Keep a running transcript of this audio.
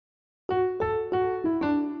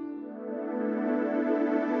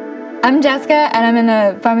I'm Jessica, and I'm in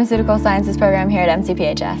the Pharmaceutical Sciences program here at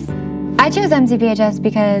MCPHS. I chose MCPHS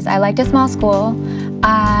because I liked a small school.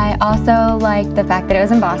 I also liked the fact that it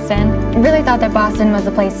was in Boston. I really thought that Boston was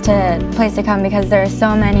a place to come because there are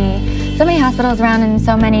so many hospitals around and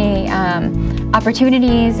so many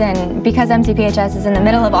opportunities, and because MCPHS is in the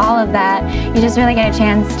middle of all of that, you just really get a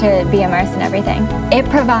chance to be immersed in everything. It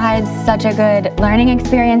provides such a good learning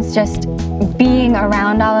experience just being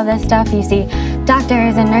around all of this stuff. You see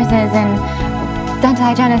doctors and nurses and dental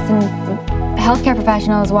hygienists and healthcare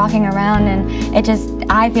professionals walking around, and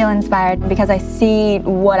I feel inspired because I see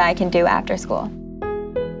what I can do after school.